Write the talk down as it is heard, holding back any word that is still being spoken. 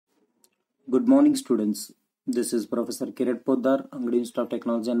Good morning, students. This is Professor Kirat Poddar, Angadi Institute of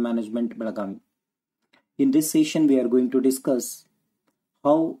Technology and Management, Belagavi. In this session, we are going to discuss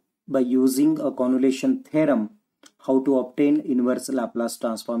how, by using a convolution theorem, how to obtain inverse Laplace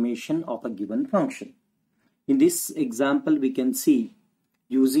transformation of a given function. In this example, we can see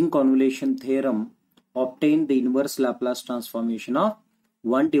using convolution theorem, obtain the inverse Laplace transformation of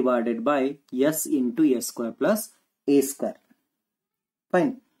 1 divided by s into s square plus a square.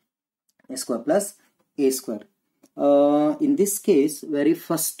 Fine. A square plus a square. In this case, very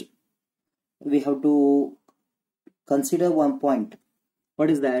first we have to consider one point. What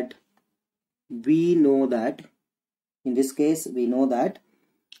is that? We know that in this case we know that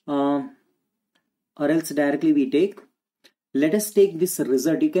or else directly we take, let us take this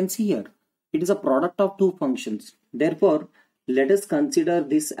result. You can see here it is a product of two functions. Therefore, let us consider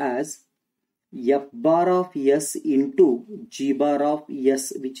this as f bar of s into g bar of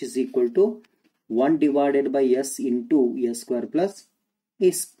s, which is equal to 1 divided by s into s square plus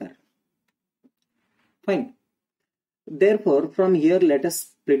a square. Fine. Therefore, from here let us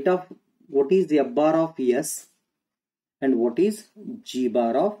split off what is f bar of s and what is g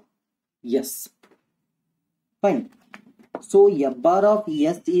bar of s. Fine. So f bar of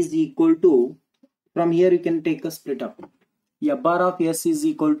s is equal to, from here you can take a split up. F bar of s is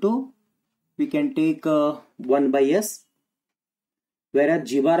equal to, we can take 1 by s, whereas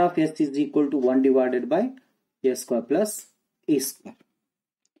g bar of s is equal to 1 divided by s square plus a square.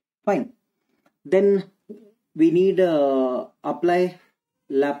 Fine. Then we need apply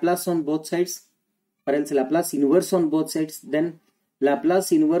Laplace on both sides, or else Laplace inverse on both sides. Then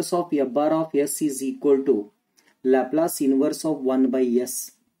Laplace inverse of f bar of s is equal to Laplace inverse of 1 by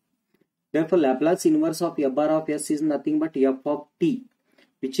s. Therefore, Laplace inverse of f bar of s is nothing but f of t,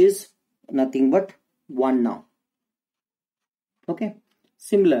 which is nothing but 1 now. Okay.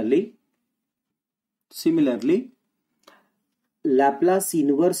 Similarly, Laplace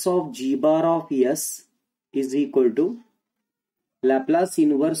inverse of g bar of s is equal to Laplace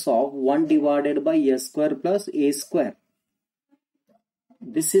inverse of 1 divided by s square plus a square.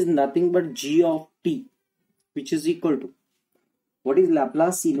 This is nothing but g of t, which is equal to, what is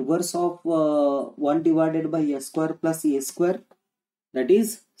Laplace inverse of 1 divided by s square plus a square? That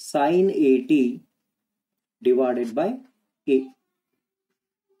is sin at divided by a.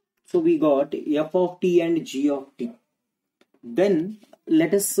 So we got f of t and g of t. Then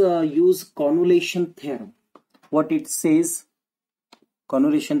let us use convolution theorem. What it says,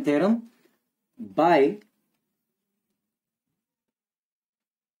 convolution theorem, by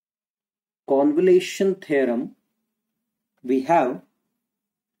convolution theorem we have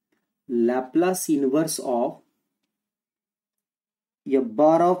Laplace inverse of f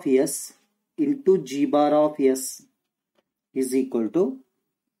bar of s into g bar of s is equal to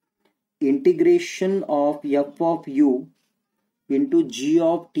integration of f of u into g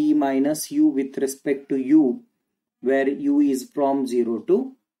of t minus u with respect to u, where u is from 0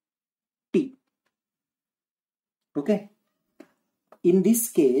 to t. Okay. In this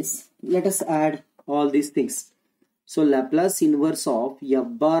case, let us add all these things. So Laplace inverse of f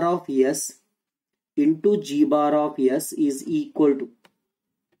bar of s into g bar of s is equal to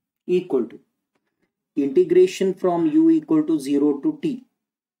integration from u equal to 0 to t.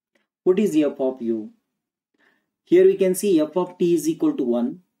 What is f of u? Here we can see f of t is equal to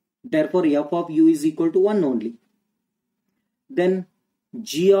 1. Therefore, f of u is equal to 1 only. Then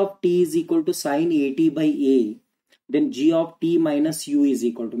g of t is equal to sin at by a. Then g of t minus u is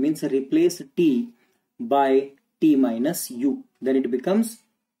equal to, means replace t by t minus u. Then it becomes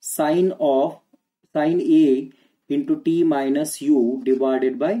sin a into t minus u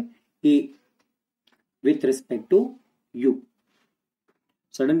divided by a with respect to u.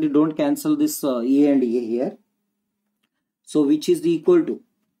 Suddenly don't cancel this a and a here. So which is equal to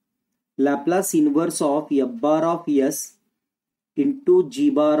Laplace inverse of f bar of s into g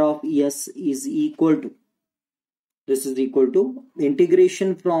bar of s is equal to, this is equal to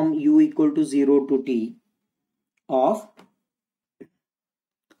integration from u equal to 0 to t of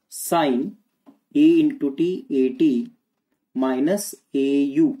sin a into t at minus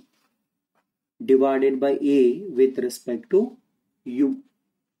au divided by a with respect to u.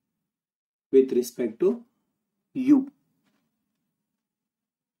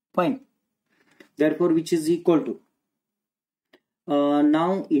 Fine. Therefore, which is equal to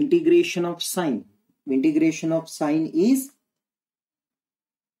now integration of sine. Integration of sine is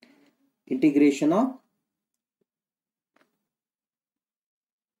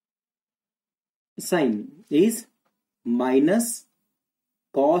minus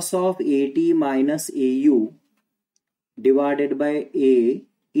cos of at minus au divided by a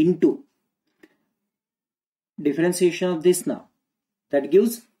into differentiation of this now. That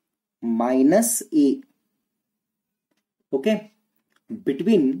gives minus a. Okay.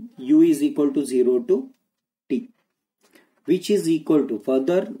 Between u is equal to 0 to t. Which is equal to,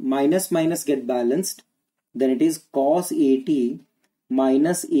 further minus minus get balanced. Then it is cos at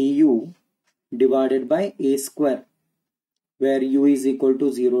minus au divided by a square, where u is equal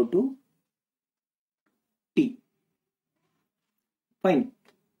to 0 to t. Fine.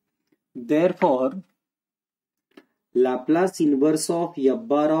 Therefore, Laplace inverse of f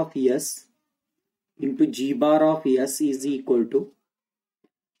bar of s into g bar of s is equal to,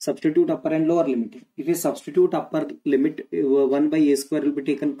 substitute upper and lower limit. If you substitute upper limit, 1 by a square will be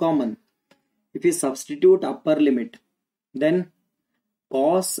taken common. If you substitute upper limit, then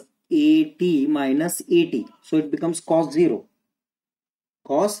cos at minus at. So it becomes cos 0.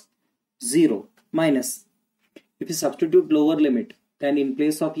 Cos 0 minus. If you substitute lower limit, then in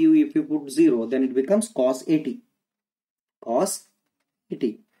place of u, if you put 0, then it becomes cos at. Cos at.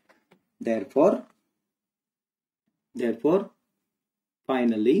 Therefore,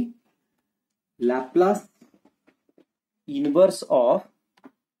 finally, Laplace inverse of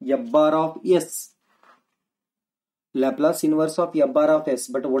f bar of s. Laplace inverse of f bar of s.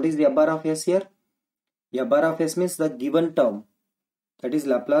 But what is the f bar of s here? F bar of s means the given term. That is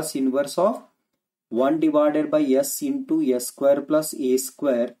Laplace inverse of 1 divided by s into s square plus a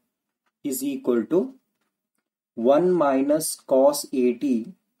square is equal to 1 minus cos at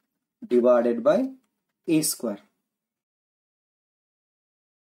divided by a square.